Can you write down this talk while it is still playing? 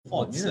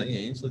5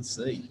 minutes. Let's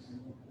see.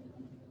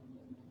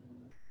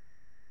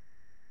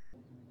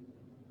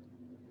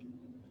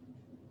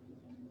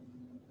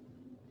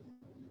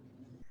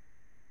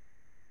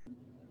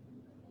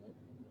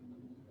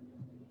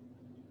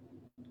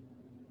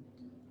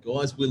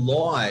 Guys, we're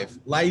live.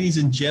 Ladies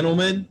and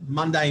gentlemen,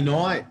 Monday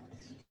night.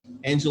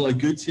 Angelo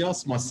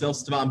Gutios, myself,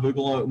 Stefan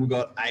Bugalo, and we've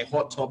got a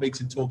hot topic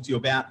to talk to you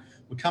about.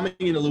 We're coming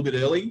in a little bit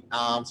early,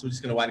 so we're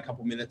just going to wait a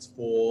couple of minutes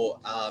for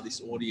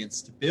this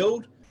audience to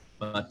build.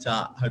 But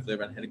hopefully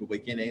everyone had a good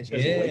weekend. Angelo,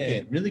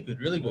 Yeah, really good.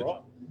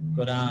 All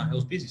Got it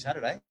was busy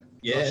Saturday.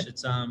 Yeah. Gosh,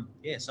 it's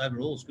so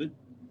overall it's good.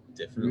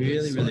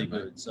 Definitely. Really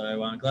good.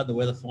 So I'm glad the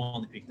weather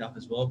finally picked up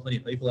as well. Plenty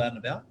of people out and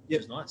about. Yep. It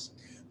was nice.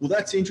 Well,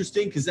 that's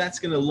interesting because that's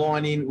going to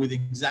line in with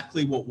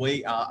exactly what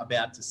we are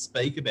about to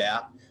speak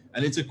about.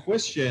 And it's a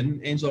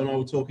question, Angelo and I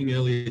were talking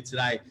earlier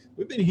today.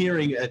 We've been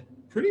hearing it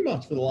pretty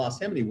much for the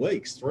last how many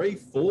weeks? 3,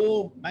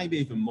 4, maybe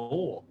even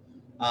more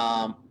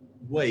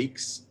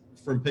weeks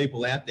from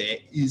people out there.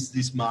 Is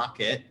this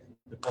market,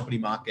 the property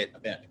market,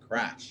 about to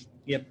crash?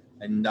 Yep.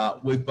 And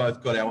we've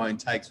both got our own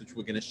takes, which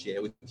we're going to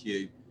share with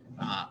you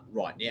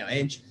right now.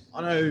 Ange,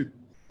 I know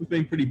we've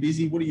been pretty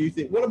busy. What do you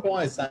think? What are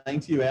buyers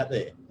saying to you out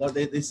there? Like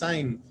they're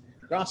saying,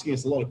 they're asking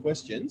us a lot of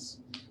questions.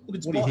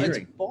 Look, What are you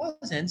hearing? it's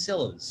buyers and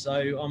sellers.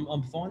 So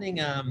I'm finding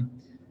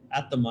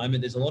at the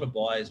moment there's a lot of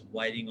buyers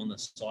waiting on the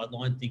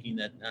sideline, thinking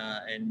that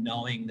and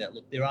knowing that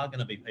look, there are going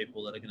to be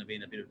people that are going to be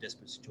in a bit of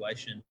desperate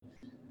situation.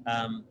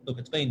 Look,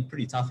 it's been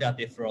pretty tough out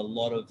there for a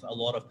lot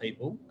of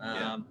people,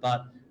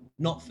 but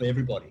not for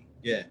everybody.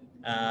 Yeah.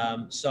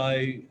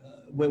 So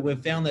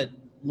we've found that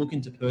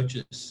looking to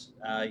purchase,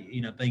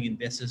 being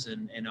investors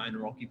and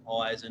owner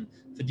occupiers, and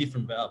for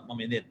different,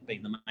 they're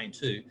being the main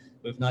two,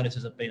 we've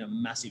noticed there's been a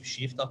massive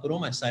shift. I could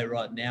almost say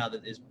right now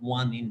that there's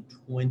 1 in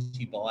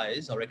 20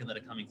 buyers, I reckon, that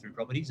are coming through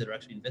properties that are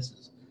actually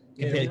investors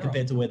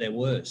compared to where they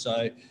were.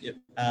 So,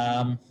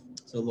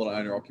 So a lot of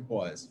owner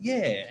occupiers.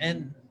 Yeah,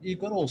 and you've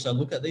got to also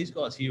look at these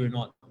guys here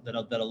that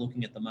are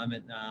looking at the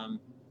moment.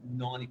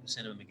 90%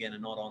 of them again are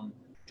not on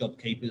job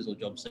keepers or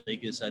job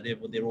seekers, so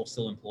they're all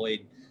still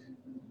employed.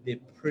 They're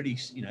pretty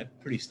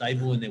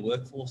stable in their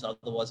workforce.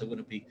 Otherwise, they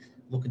wouldn't be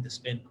looking to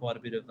spend quite a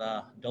bit of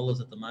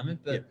dollars at the moment.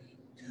 But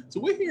So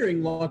we're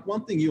hearing, like,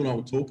 one thing you and I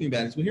were talking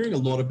about is we're hearing a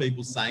lot of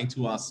people saying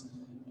to us,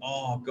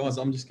 "Oh, guys,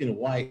 I'm just going to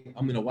wait.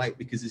 I'm going to wait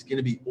because there's going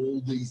to be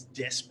all these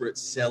desperate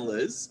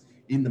sellers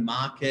in the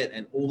market,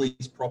 and all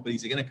these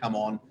properties are going to come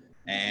on,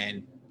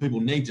 and people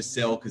need to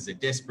sell because they're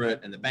desperate,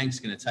 and the bank's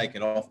going to take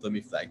it off them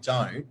if they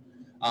don't."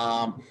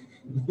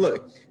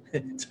 Look,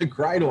 it's a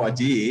great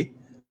idea.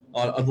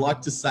 I'd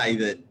like to say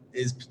that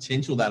there's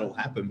potential that'll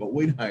happen, but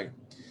we don't.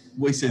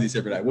 We see this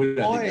every day. We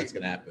don't think that's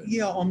going to happen.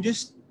 Yeah, I'm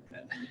just.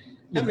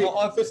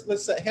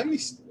 Let's say, how many?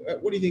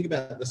 What do you think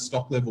about the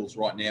stock levels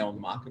right now on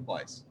the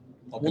marketplace?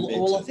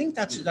 Well, I think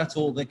that's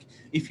all. Like,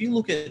 if you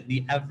look at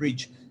the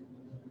average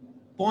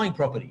buying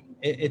property,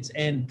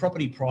 and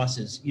property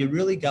prices, you're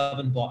really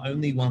governed by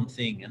only one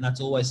thing, and that's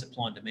always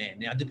supply and demand.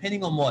 Now,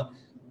 depending on what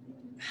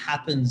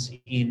happens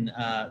in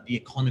the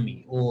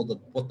economy or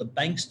what the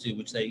banks do,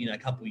 which they, a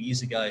couple of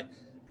years ago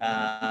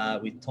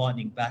with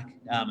tightening back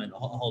and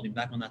holding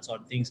back on that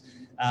side of things.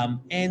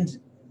 And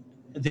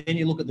then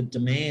you look at the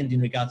demand in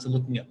regards to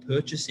looking at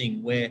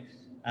purchasing where,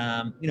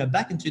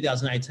 back in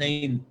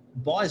 2018,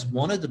 buyers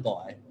wanted to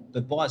buy,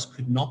 but buyers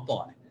could not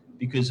buy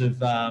because of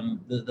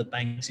the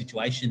bank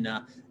situation.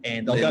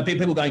 And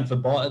people going for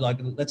buy, like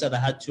let's say they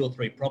had 2 or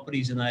 3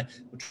 properties and they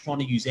were trying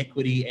to use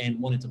equity and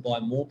wanted to buy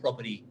more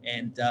property,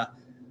 and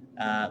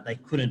they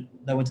couldn't.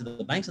 They went to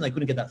the banks and they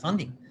couldn't get that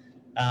funding.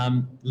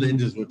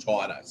 Lenders were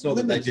tighter. It's not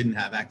that they didn't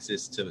have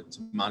access to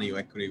money or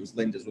equity. It was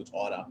lenders were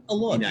tighter. A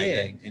lot, in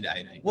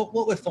 18. What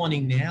we're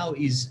finding now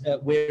is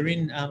we're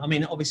in.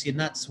 Obviously, and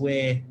that's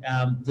where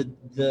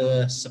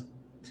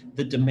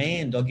the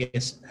demand, I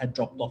guess, had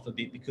dropped off a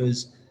bit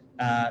because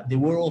there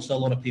were also a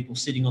lot of people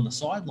sitting on the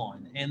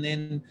sideline, and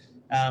then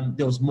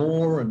there was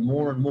more and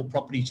more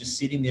properties just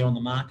sitting there on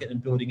the market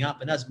and building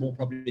up. And as more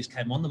properties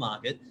came on the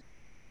market,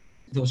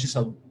 there was just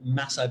a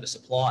mass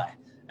oversupply,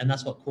 and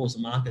that's what caused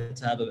the market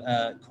to have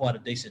quite a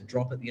decent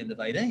drop at the end of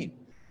 18.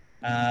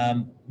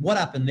 What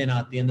happened then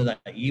at the end of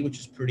that year, which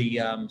was pretty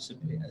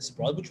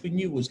surprising, which we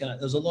knew was going to,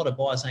 there was a lot of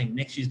buyers saying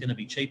next year's going to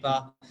be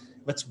cheaper.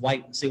 Let's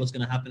wait and see what's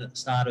going to happen at the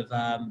start of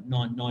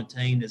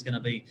 19. There's going to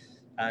be,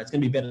 it's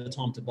going to be a better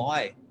time to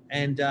buy.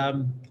 And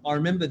I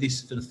remember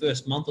this for the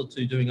first month or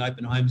two doing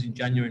open homes in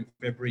January and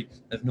February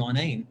of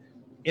 19.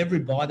 Every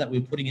buy that we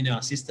were putting in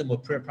our system were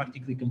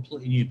practically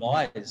completely new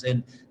buyers,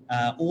 and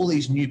all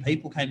these new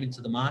people came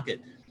into the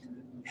market.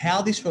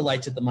 How this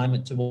relates at the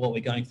moment to what we're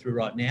going through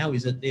right now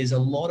is that there's a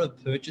lot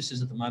of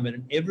purchases at the moment,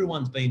 and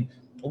everyone's been,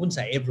 I wouldn't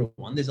say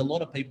everyone, there's a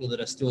lot of people that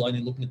are still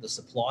only looking at the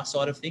supply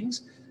side of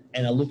things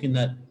and are looking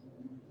that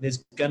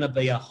there's going to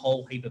be a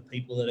whole heap of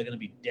people that are going to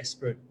be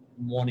desperate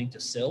wanting to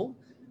sell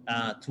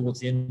towards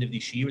the end of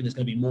this year, and there's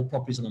going to be more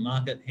properties on the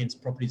market, hence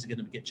properties are going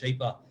to get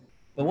cheaper.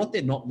 But what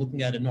they're not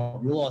looking at and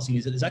not realising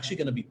is that there's actually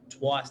going to be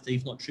twice,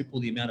 if not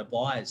triple, the amount of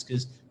buyers,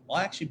 because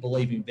I actually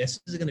believe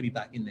investors are going to be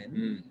back in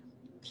then.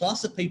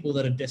 plus the people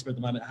that are desperate at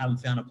the moment haven't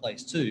found a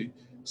place too.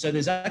 So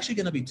there's actually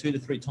going to be 2 to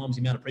 3 times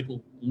the amount of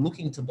people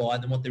looking to buy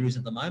than what there is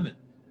at the moment.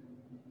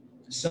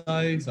 So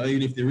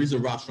even if there is a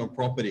rush on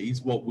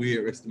properties, what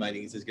we're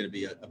estimating is there's going to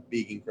be a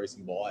big increase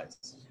in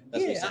buyers.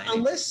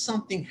 Unless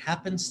something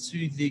happens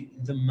to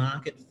the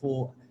market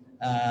for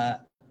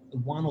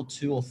 1 or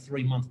 2 or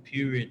 3 month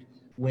period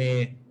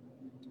where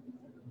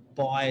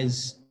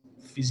buyers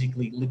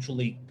physically,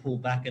 literally pull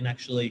back and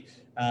actually,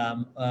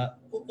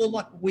 or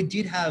like we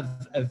did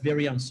have a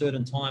very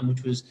uncertain time,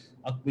 which was,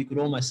 we could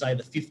almost say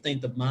the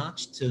 15th of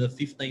March to the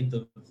 15th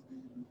of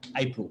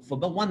April. For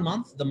about 1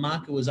 month, the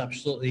market was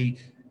absolutely,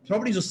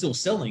 properties were still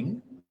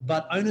selling,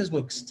 but owners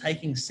were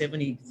taking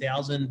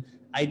 $70,000,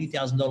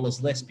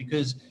 $80,000 less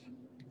because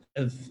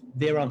of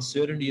their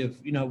uncertainty of,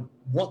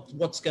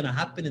 what's going to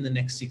happen in the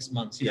next 6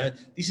 months. You know,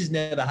 this has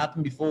never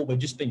happened before. We've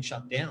just been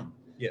shut down.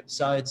 Yeah.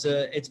 So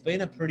it's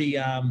been a pretty,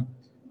 I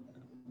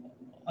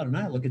don't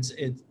know, look,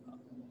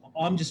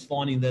 I'm just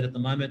finding that at the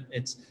moment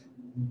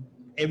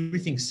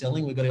everything's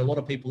selling. We've got a lot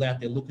of people out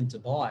there looking to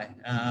buy.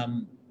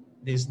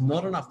 There's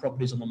not enough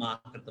properties on the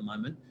market at the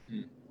moment.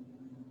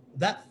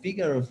 That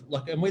figure of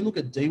and we look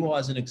at DY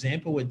as an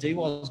example, where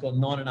DY's got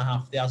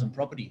 9,500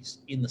 properties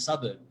in the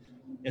suburb.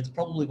 It's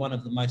probably one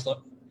of the most, I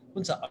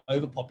wouldn't say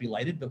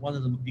overpopulated, but one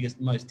of the biggest,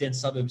 most dense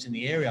suburbs in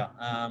the area,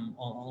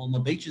 on the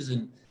beaches,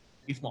 and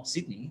if not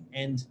Sydney.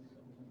 And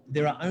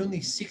there are only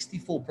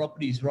 64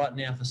 properties right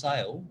now for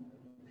sale,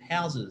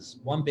 houses,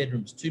 1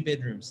 bedrooms, 2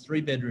 bedrooms,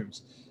 3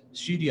 bedrooms,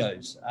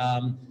 studios.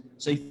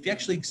 So if you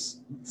actually,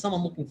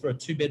 someone looking for a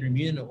 2-bedroom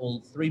unit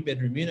or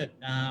 3-bedroom unit,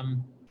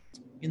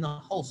 in the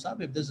whole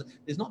suburb, there's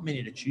not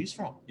many to choose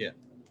from. Yeah.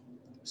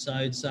 So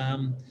it's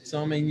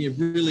So I mean, you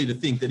really to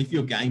think that if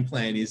your game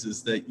plan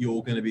is that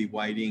you're going to be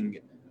waiting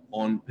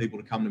on people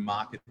to come to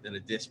market that are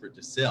desperate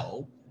to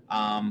sell,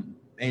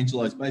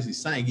 Angelo's basically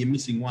saying you're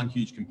missing one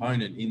huge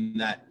component in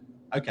that.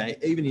 Okay,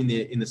 even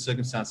in the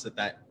circumstance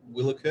that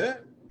will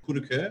occur, could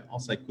occur. I'll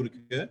say could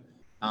occur,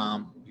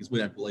 because we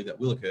don't believe that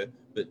will occur.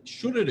 But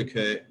should it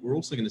occur, we're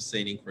also going to see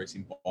an increase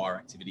in buyer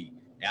activity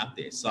out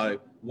there. So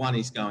one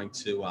is going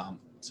to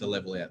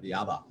level out the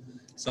other.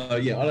 So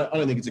yeah, I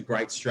don't think it's a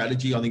great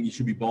strategy. I think you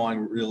should be buying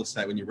real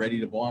estate when you're ready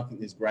to buy. I think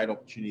there's great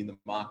opportunity in the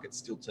market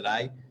still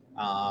today.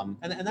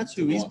 And that's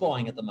who is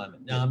buying at the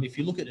moment. If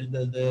you look at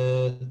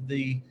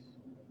the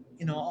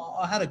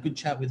I had a good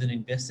chat with an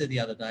investor the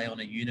other day on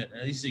a unit.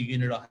 And this is a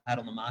unit I had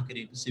on the market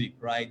in Pacific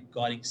Grade,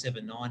 guiding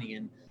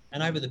 790,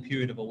 and over the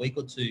period of a week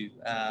or two,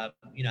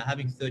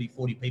 having 30,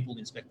 40 people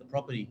inspect the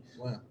property.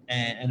 Wow.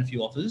 And a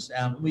few offers.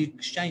 We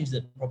exchanged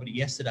the property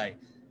yesterday,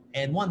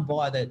 and one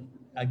buyer that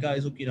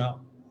goes, look,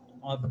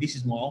 this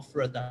is my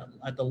offer at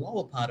the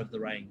lower part of the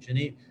range,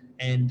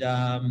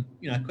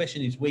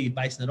 question is, where you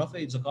basing that offer?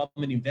 He's like,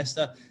 I'm an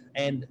investor.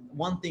 And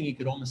one thing you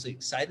could honestly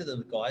say to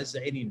the guys,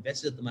 any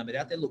investors at the moment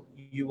out there, look,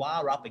 you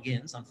are up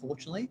against,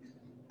 unfortunately,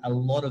 a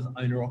lot of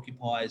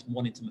owner-occupiers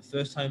wanting to be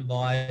first home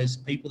buyers,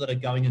 people that are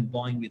going and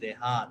buying with their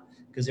heart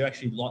because they're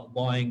actually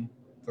buying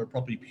for a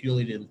property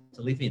purely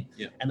to live in.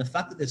 Yeah. And the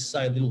fact that there's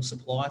so little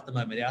supply at the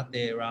moment out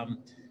there,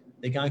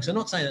 they're going. So I'm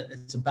not saying that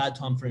it's a bad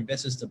time for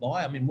investors to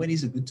buy. I mean, when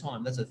is a good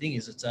time? That's the thing.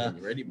 Is it's when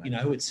you're ready, mate.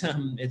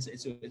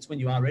 It's when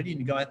you are ready and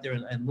you go out there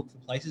and look for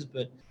places.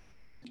 But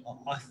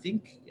I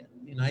think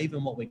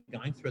even what we're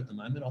going through at the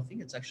moment, I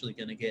think it's actually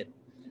going to get.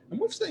 And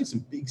we've seen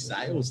some big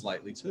sales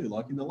lately too.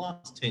 Like in the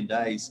last 10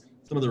 days,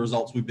 some of the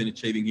results we've been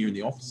achieving here in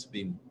the office have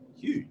been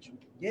huge.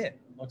 Yeah,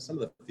 like some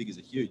of the figures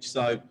are huge.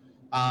 So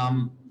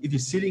if you're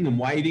sitting and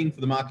waiting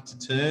for the market to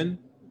turn,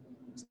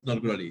 it's not a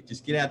good idea.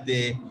 Just get out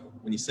there.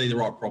 When you see the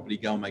right property,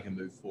 go and make a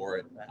move for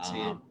it. That's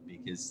it.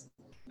 Because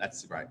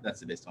that's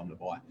the best time to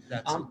buy.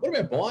 What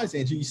about buyers,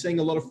 Andrew? You're seeing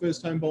a lot of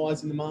first home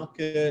buyers in the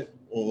market,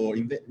 or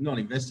not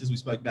investors. We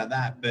spoke about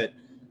that, but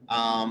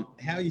how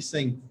are you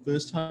seeing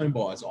first home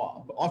buyers?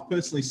 I've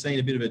personally seen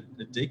a bit of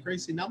a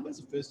decrease in numbers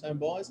of first home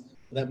buyers.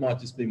 But that might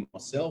just be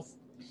myself.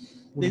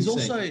 There's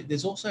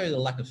also the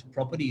lack of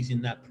properties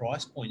in that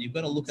price point. You've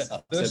got to look at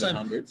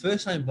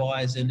first home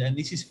buyers, and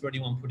this is for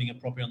anyone putting a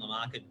property on the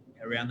market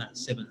around that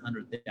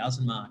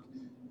 700,000 mark.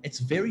 It's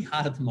very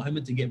hard at the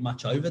moment to get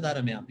much over that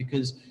amount,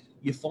 because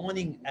you're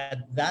finding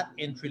at that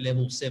entry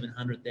level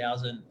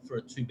 700,000 for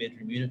a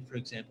 2-bedroom unit, for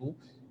example,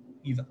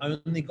 you've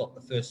only got the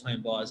first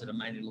home buyers that are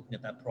mainly looking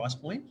at that price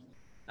point,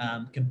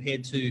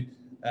 compared to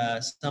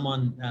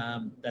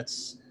someone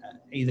that's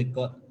either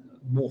got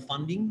more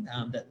funding,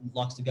 that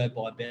likes to go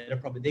buy better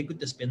property. They're good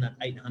to spend that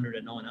 800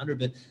 and 900.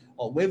 But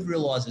what we've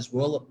realised as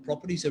well, that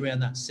properties around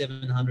that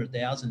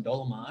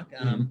 $700,000 mark,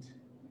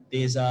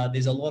 there's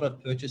a lot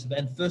of purchase.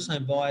 And first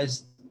home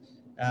buyers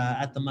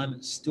at the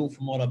moment, still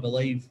from what I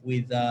believe,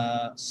 with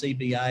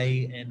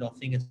CBA, and I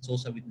think it's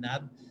also with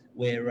NAB,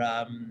 where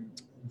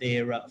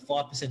they're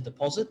 5%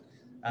 deposit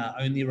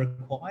only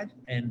required,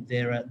 and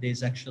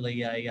there's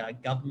actually a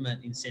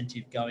government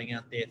incentive going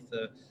out there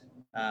for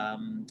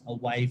a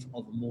waive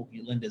of a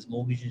lender's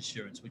mortgage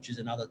insurance, which is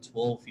another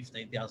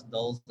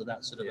 $12,000-$15,000 for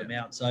that sort of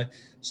amount.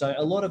 So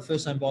a lot of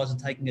first home buyers are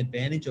taking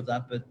advantage of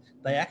that, but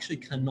they actually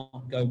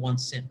cannot go 1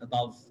 cent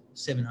above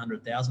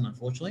 700,000,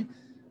 unfortunately.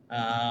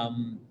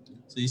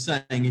 So you're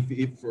saying if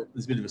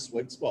there's a bit of a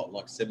sweet spot,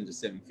 like 7 to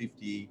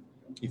 750,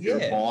 if you're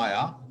a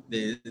buyer,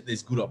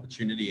 there's good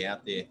opportunity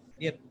out there.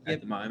 At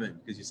the moment,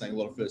 because you're saying a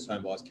lot of first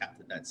home buyers capped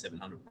at that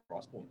 700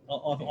 price point.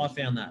 I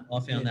found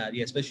that.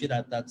 Yeah, especially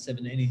that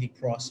seven, anything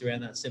priced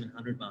around that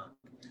 700 mark.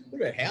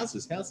 What about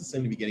houses? Houses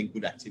seem to be getting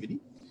good activity.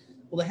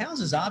 Well, the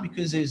houses are,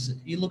 because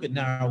you look at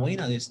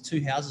Narrowena, there's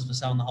 2 houses for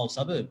sale in the whole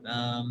suburb.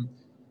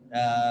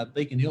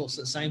 Beacon Hill, it's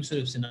the same sort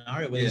of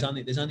scenario where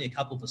there's only a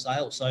couple for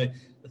sale. So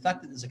the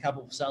fact that there's a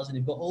couple for sales and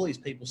you've got all these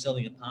people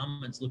selling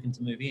apartments looking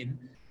to move in,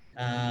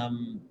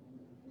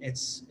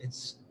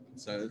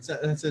 So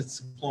that's a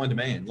supply and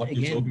demand, like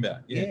you're talking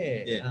about.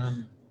 Yeah.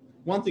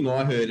 One thing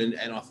I heard and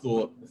I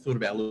thought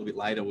about a little bit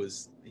later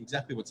was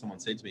exactly what someone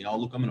said to me. Oh,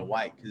 look, I'm going to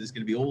wait because there's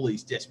going to be all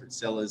these desperate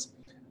sellers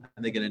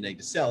and they're going to need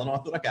to sell. And I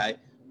thought, okay,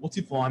 what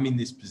if I'm in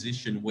this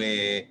position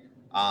where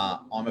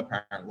I'm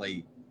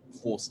apparently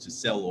forced to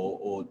sell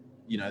or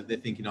they're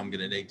thinking I'm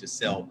going to need to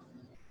sell?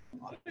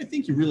 I don't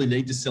think you really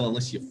need to sell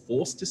unless you're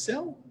forced to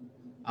sell.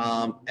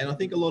 And I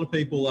think a lot of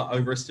people are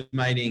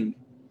overestimating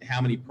how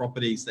many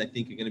properties they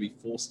think are going to be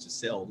forced to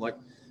sell. Like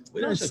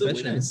we don't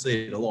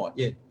see it a lot.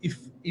 Yeah.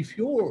 If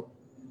you're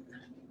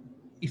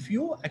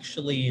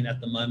actually in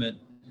at the moment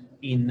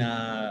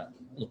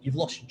look, you've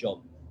lost your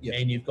job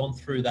and you've gone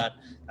through that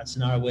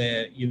scenario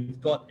where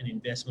you've got an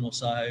investment or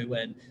so,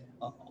 and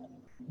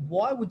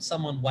why would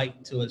someone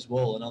wait till, as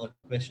well, another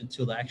question,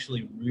 till they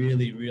actually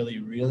really, really,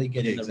 really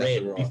get in the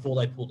red before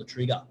they pull the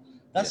trigger?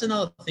 That's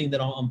another thing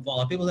that I'm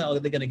like, people that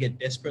they're going to get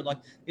desperate. Like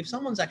if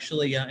someone's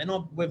actually,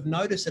 we've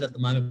noticed it at the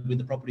moment with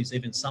the properties,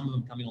 even some of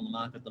them coming on the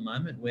market at the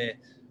moment, where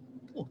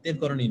look, they've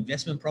got an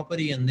investment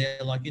property and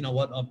they're like, you know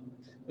what,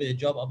 with a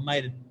job, I've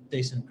made a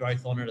decent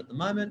growth on it at the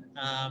moment.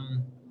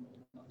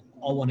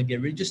 I want to get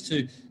rid, just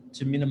to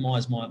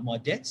minimise my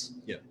debts.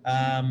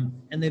 And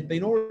they've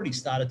been already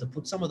started to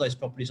put some of those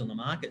properties on the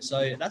market.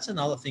 So that's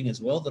another thing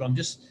as well that I'm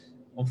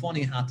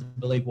finding it hard to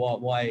believe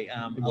why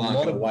people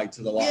aren't going to wait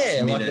to the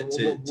last minute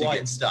to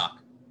get stuck.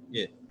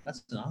 Yeah,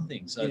 that's another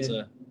thing. So that's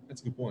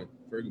a good point.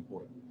 Very good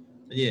point.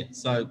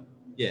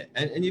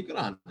 And you've got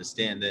to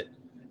understand that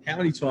how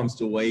many times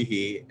do we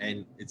hear,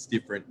 and it's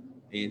different,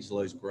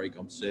 Angelo's Greek,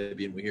 I'm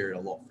Serbian, we hear it a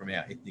lot from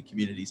our ethnic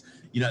communities.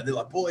 They're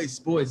like,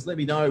 boys, let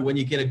me know when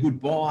you get a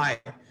good buy,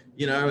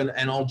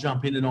 and I'll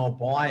jump in and I'll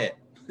buy it.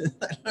 They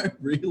don't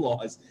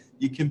realise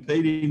you're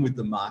competing with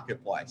the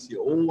marketplace.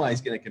 You're always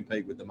going to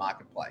compete with the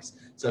marketplace.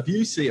 So if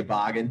you see a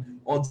bargain,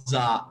 odds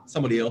are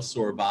somebody else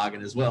saw a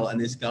bargain as well, and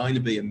there's going to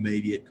be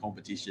immediate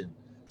competition.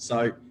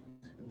 So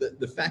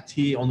the fact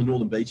here on the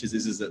Northern Beaches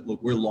is that,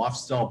 look, we're a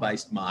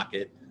lifestyle-based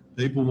market.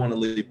 People want to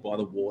live by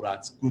the water.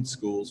 It's good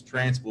schools.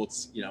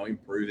 Transport's,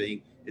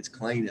 improving. It's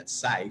clean. It's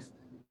safe.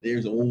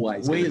 There's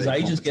always we as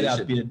agents get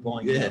outbid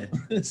buying.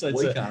 So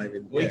we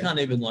can't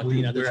even like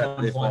we're out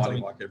there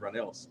fighting like everyone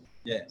else.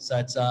 Yeah. So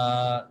it's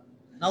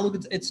no, look,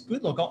 it's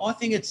good. Look, I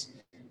think it's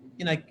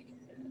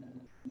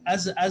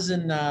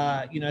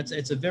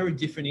it's a very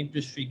different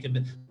industry.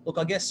 Look,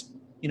 I guess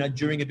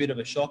during a bit of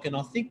a shock, and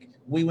I think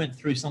we went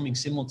through something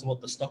similar to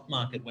what the stock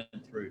market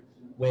went through,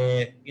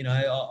 where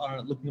I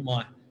looking at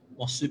my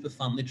super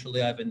fund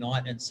literally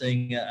overnight and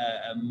seeing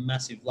a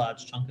massive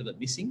large chunk of it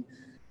missing.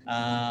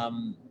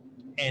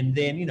 And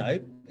then,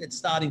 it's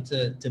starting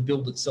to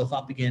build itself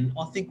up again.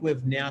 I think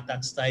we've now at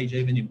that stage,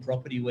 even in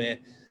property, where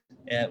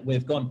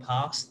we've gone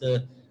past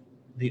the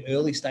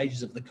early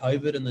stages of the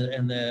COVID and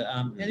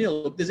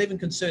look, there's even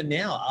concern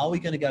now. Are we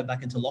going to go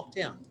back into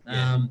lockdown?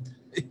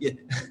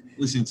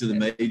 Listening to the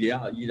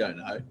media, you don't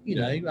know.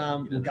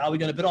 Look, are we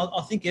going to? But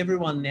I think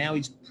everyone now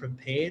is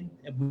prepared.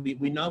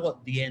 We know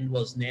what the end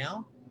was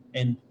now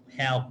and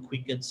how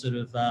quick it sort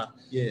of,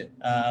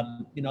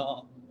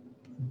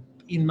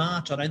 in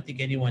March, I don't think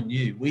anyone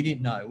knew. We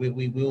didn't know. We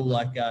were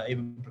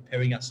even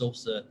preparing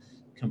ourselves to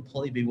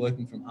completely be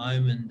working from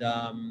home. And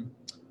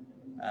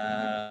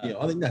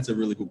I think that's a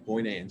really good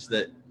point, Ange,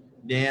 that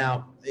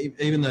now,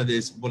 even though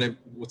there's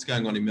what's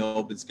going on in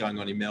Melbourne, it's going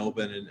on in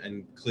Melbourne,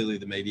 and clearly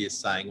the media is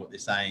saying what they're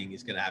saying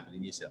is going to happen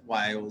in New South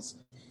Wales.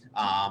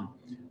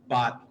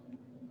 But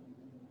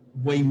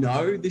we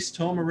know this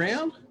time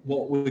around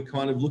what we're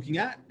kind of looking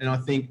at. And I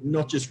think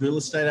not just real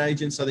estate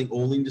agents, I think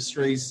all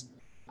industries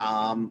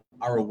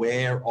are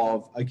aware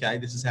of, okay,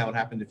 this is how it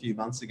happened a few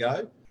months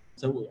ago.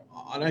 So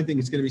I don't think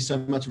it's going to be so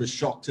much of a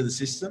shock to the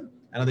system.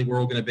 And I think we're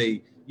all going to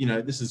be,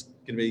 this is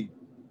going to be,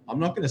 I'm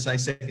not going to say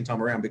second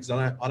time around, because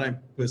I don't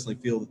personally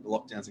feel that the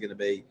lockdowns are going to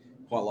be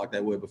quite like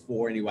they were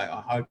before. Anyway,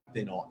 I hope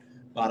they're not.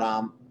 But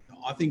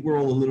I think we're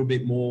all a little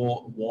bit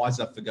more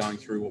wiser for going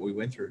through what we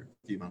went through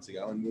a few months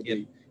ago, and we'll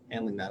be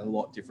handling that a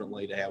lot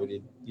differently to how we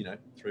did,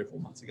 3 or 4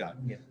 months ago.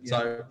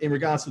 So in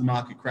regards to the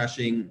market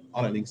crashing,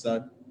 I don't think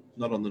so.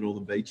 Not on the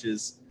Northern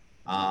Beaches.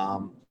 I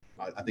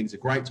think it's a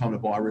great time to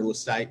buy real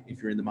estate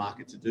if you're in the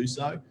market to do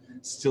so.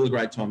 It's still a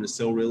great time to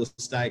sell real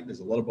estate. There's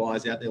a lot of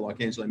buyers out there.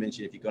 Like Angelo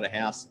mentioned, if you've got a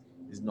house,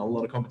 there's not a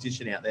lot of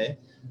competition out there.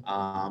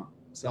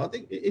 So I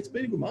think it's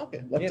been a good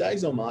market.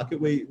 Days on market.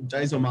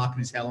 Days on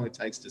market is how long it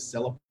takes to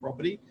sell a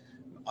property.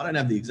 I don't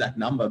have the exact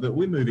number, but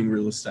we're moving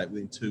real estate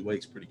within 2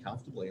 weeks pretty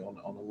comfortably on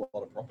a lot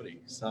of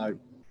property. So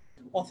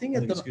I think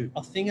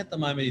at the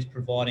moment is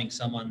providing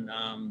someone,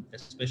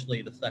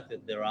 especially the fact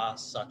that there are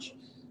such,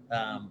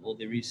 or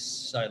there is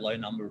so low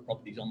number of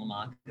properties on the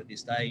market at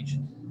this stage.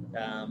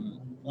 I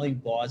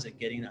think buyers are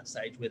getting that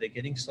stage where they're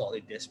getting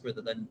slightly desperate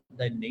that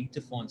they need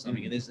to find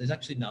something, and there's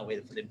actually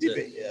nowhere for them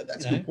to. Yeah,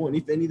 that's a good point.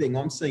 If anything,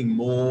 I'm seeing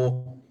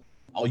more.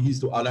 I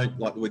don't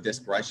like the word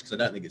desperation because I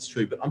don't think it's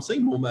true, but I'm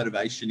seeing more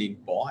motivation in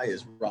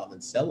buyers rather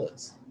than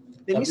sellers.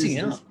 They're missing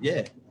out.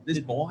 There's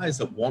buyers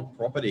that want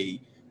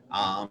property.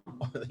 I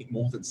think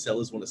more than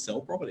sellers want to sell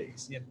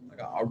properties. Yep.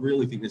 Like, I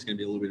really think there's going to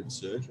be a little bit of a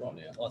surge right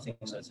now. I think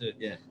so too.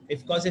 Yeah.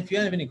 If you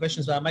have any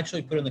questions, make sure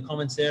you put it in the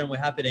comments there, and we're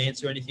happy to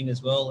answer anything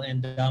as well.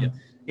 And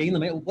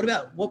what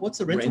about what's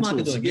the rental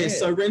market doing? Yeah,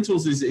 so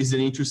rentals is an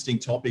interesting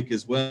topic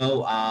as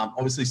well.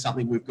 Obviously,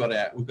 something we've got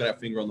our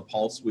finger on the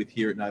pulse with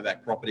here at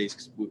Novak Properties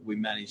because we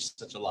manage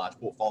such a large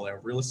portfolio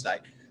of real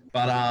estate.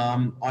 But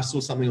I saw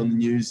something on the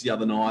news the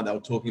other night. They were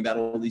talking about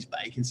all these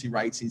vacancy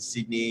rates in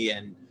Sydney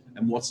and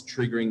what's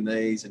triggering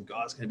these, and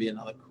guys, going to be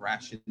another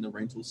crash in the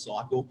rental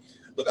cycle.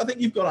 Look, I think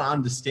you've got to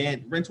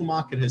understand rental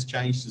market has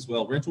changed as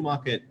well. Rental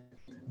market,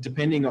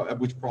 depending on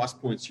which price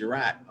points you're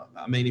at.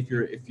 I mean, if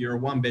you're a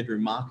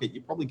one-bedroom market,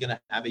 you're probably going to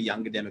have a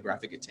younger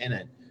demographic of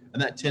tenant,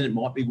 and that tenant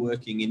might be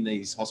working in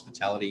these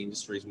hospitality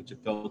industries, which have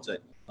felt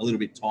it a little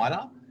bit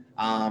tighter.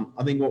 I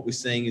think what we're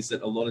seeing is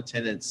that a lot of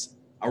tenants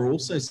are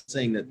also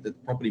seeing that the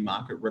property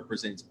market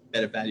represents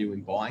better value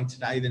in buying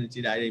today than it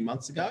did 18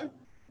 months ago.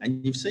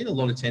 And you've seen a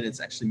lot of tenants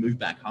actually move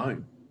back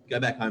home,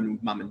 go back home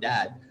with mum and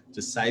dad to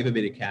save a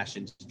bit of cash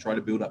and to try to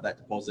build up that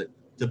deposit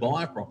to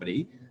buy a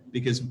property.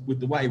 Because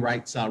with the way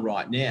rates are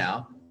right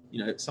now,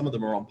 some of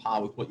them are on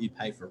par with what you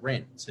pay for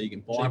rent. So you can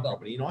buy a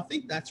property. I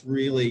think that's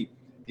really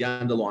the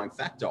underlying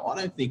factor. I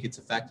don't think it's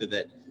a factor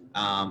that,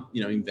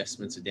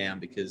 investments are down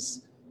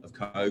because of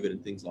COVID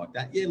and things like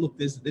that. Yeah, look,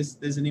 there's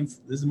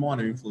a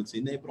minor influence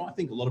in there, but I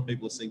think a lot of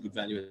people are seeing good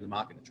value in the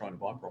market and trying to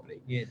buy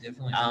property. Yeah,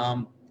 definitely.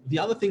 The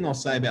other thing I'll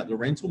say about the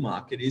rental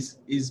market is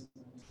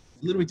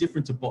a little bit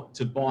different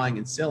to buying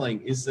and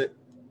selling, is that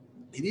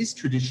it is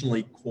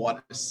traditionally quite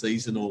a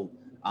seasonal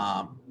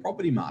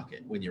property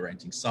market when you're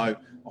renting. So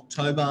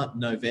October,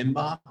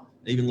 November,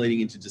 even leading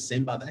into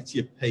December, that's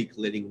your peak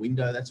letting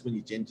window. That's when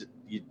you tend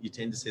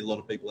to see a lot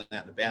of people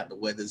out and about. The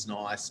weather's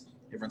nice.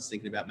 Everyone's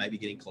thinking about maybe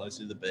getting closer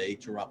to the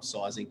beach or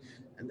upsizing.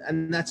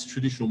 And that's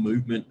traditional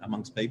movement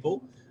amongst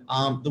people.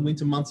 The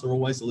winter months are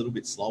always a little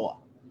bit slower.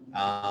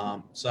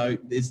 So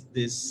this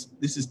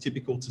is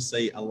typical to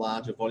see a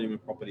larger volume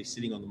of property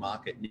sitting on the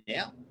market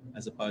now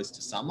as opposed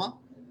to summer.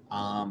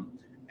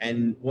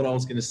 And what I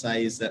was going to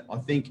say is that I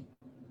think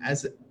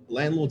as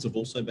landlords have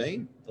also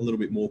been a little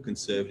bit more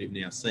conservative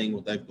now, seeing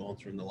what they've gone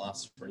through in the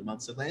last 3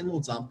 months. So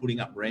landlords aren't putting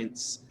up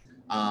rents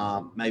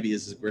maybe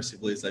as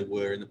aggressively as they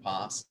were in the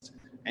past.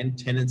 And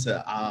tenants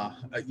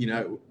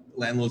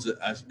landlords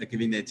are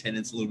giving their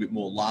tenants a little bit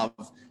more love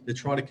to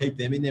try to keep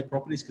them in their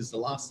properties, because the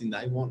last thing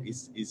they want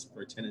is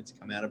for a tenant to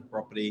come out of a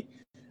property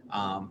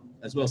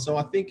as well. So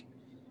I think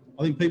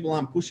people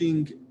aren't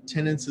pushing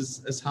tenants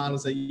as hard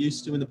as they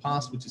used to in the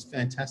past, which is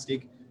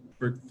fantastic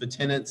for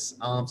tenants.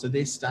 So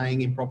they're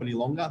staying in property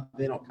longer.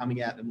 They're not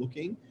coming out and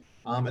looking.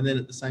 And then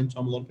at the same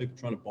time, a lot of people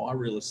trying to buy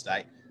real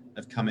estate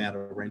have come out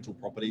of rental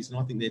properties. And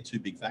I think they're two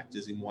big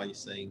factors in why you're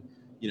seeing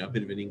a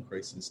bit of an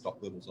increase in stock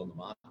levels on the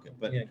market.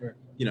 But,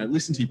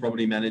 listen to your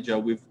property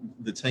manager.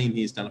 The team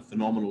here has done a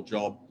phenomenal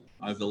job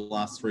over the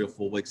last 3 or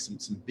 4 weeks,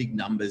 some big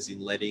numbers in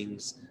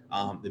lettings.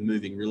 They're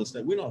moving real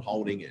estate. We're not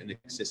holding an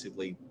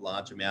excessively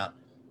large amount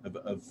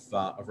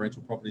of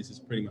rental properties. It's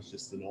pretty much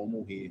just the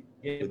normal here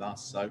with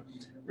us. So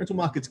rental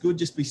market's good.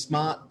 Just be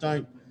smart.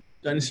 Don't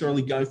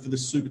necessarily go for the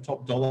super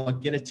top dollar.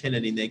 Get a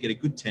tenant in there. Get a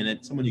good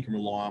tenant, someone you can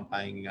rely on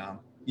paying,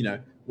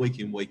 week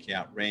in, week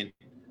out rent.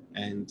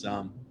 And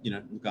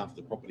look after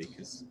the property,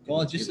 because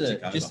just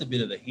a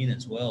bit of a hint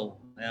as well.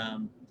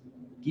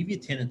 Give your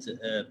tenants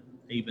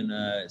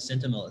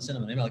send them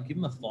an email. Give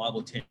them a $5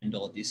 or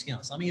 $10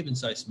 discount. Something even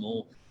so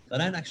small they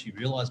don't actually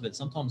realise, but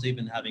sometimes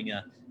even having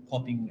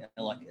popping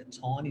like a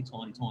tiny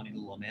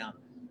little amount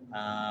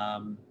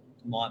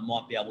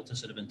might be able to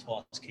sort of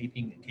entice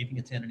keeping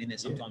a tenant in there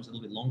sometimes a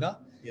little bit longer.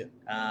 Yeah.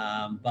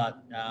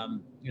 But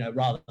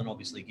rather than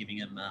obviously giving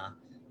them.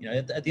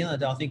 At the end of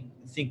the day, I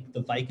think the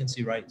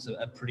vacancy rates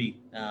are pretty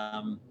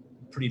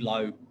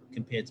low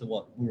compared to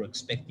what we were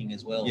expecting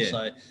as well. Yeah,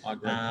 so I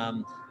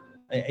agree.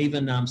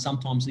 Even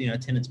sometimes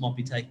tenants might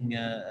be taking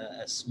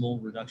a small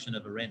reduction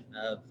of a rent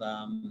of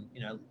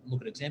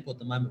look at example at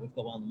the moment we've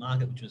got one on the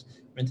market which was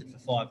rented for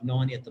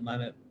 $590. At the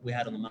moment we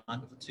had on the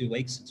market for 2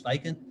 weeks, it's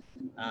vacant.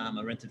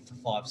 I rented for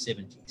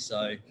 $570.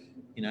 So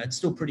it's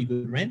still pretty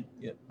good rent.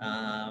 Yep.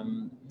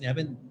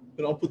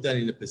 But I'll put that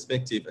into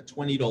perspective. A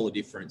 $20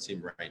 difference in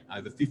rent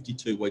over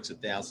 52 weeks,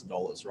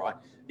 $1,000, right?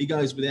 He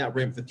goes without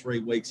rent for 3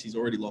 weeks. He's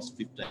already lost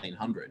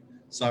 $1,500.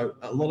 So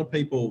a lot of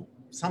people,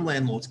 some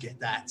landlords get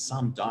that,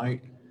 some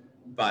don't.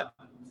 But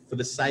for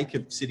the sake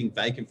of sitting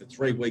vacant for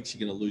 3 weeks,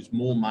 you're going to lose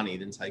more money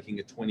than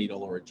taking a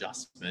 $20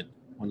 adjustment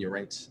on your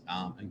rent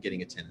and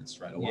getting a tenant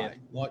straight away.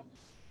 Like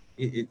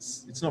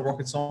it's not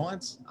rocket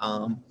science.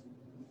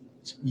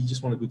 You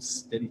just want a good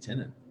steady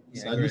tenant.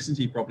 Yeah, so agree. listen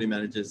to your property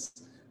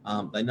managers.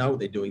 They know what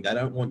they're doing. They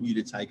don't want you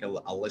to take a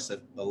lesser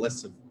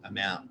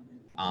amount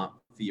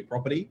for your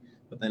property,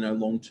 but they know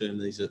long term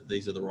these are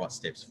the right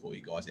steps for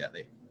you guys out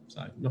there.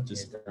 So not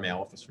just from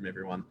our office, from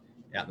everyone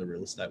out in the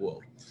real estate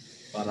world.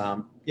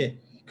 But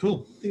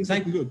Cool. things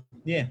looking good.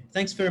 Yeah,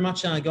 thanks very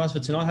much, guys, for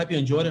tonight. Hope you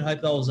enjoyed it.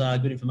 Hope that was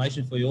good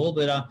information for you all.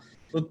 But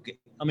look,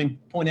 I mean,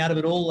 point out of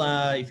it all,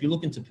 if you're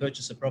looking to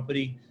purchase a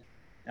property,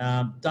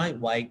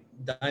 don't wait.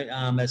 Don't, as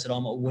I said,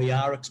 we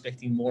are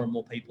expecting more and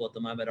more people at the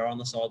moment are on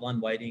the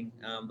sideline waiting.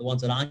 The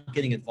ones that aren't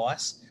getting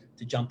advice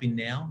to jump in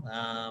now.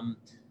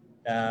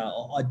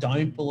 I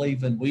don't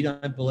believe, and we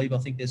don't believe, I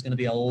think there's going to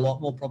be a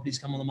lot more properties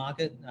come on the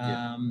market.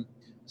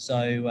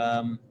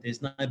 So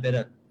there's no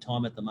better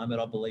time at the moment,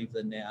 I believe,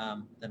 than at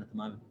the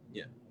moment.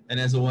 Yeah. And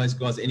as always,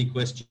 guys, any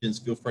questions,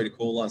 feel free to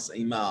call us,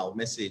 email,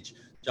 message,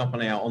 jump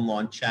on our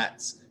online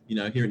chats.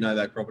 Here at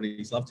Novak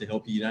Properties, love to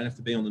help you. You don't have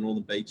to be on the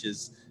Northern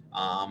Beaches.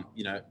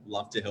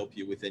 Love to help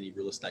you with any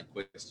real estate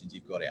questions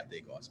you've got out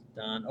there, guys.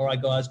 Done. All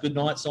right, guys. Good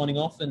night. Signing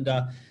off, and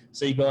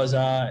see you guys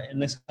in the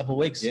next couple of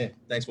weeks. Yeah.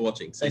 Thanks for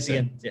watching. Thanks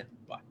again. Yeah.